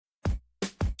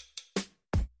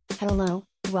Hello,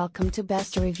 welcome to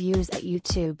Best Reviews at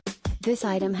YouTube. This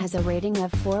item has a rating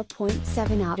of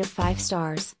 4.7 out of 5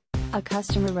 stars. A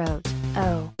customer wrote,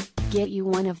 "Oh, get you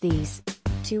one of these.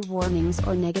 2 warnings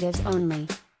or negatives only.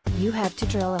 You have to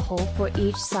drill a hole for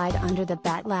each side under the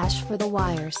lash for the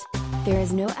wires. There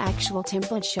is no actual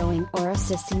template showing or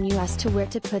assisting you as to where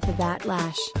to put the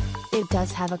lash. It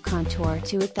does have a contour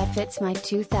to it that fits my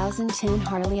 2010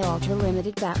 Harley Ultra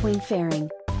Limited Batwing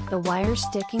fairing. The wires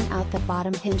sticking out the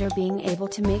bottom hinder being able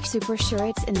to make super sure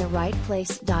it's in the right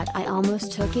place. I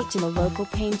almost took it to the local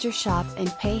painter shop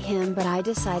and pay him, but I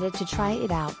decided to try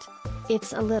it out.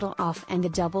 It's a little off and the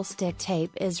double stick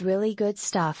tape is really good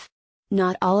stuff.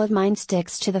 Not all of mine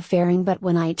sticks to the fairing, but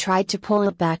when I tried to pull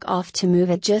it back off to move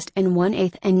it just in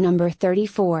 1/8 and number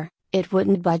 34, it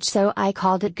wouldn't budge, so I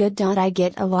called it good. I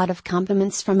get a lot of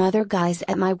compliments from other guys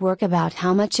at my work about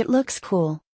how much it looks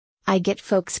cool. I get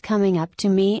folks coming up to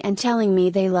me and telling me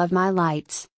they love my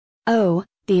lights. Oh,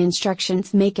 the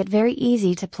instructions make it very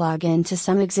easy to plug into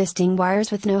some existing wires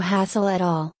with no hassle at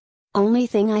all. Only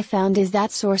thing I found is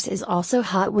that source is also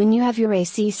hot when you have your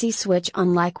ACC switch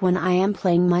on, like when I am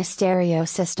playing my stereo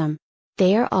system.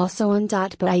 They are also on.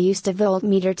 But I used a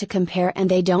voltmeter to compare and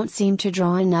they don't seem to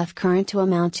draw enough current to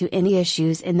amount to any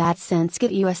issues in that sense.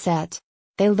 Get you a set.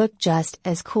 They look just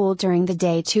as cool during the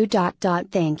day too.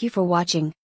 Thank you for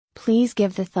watching. Please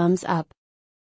give the thumbs up.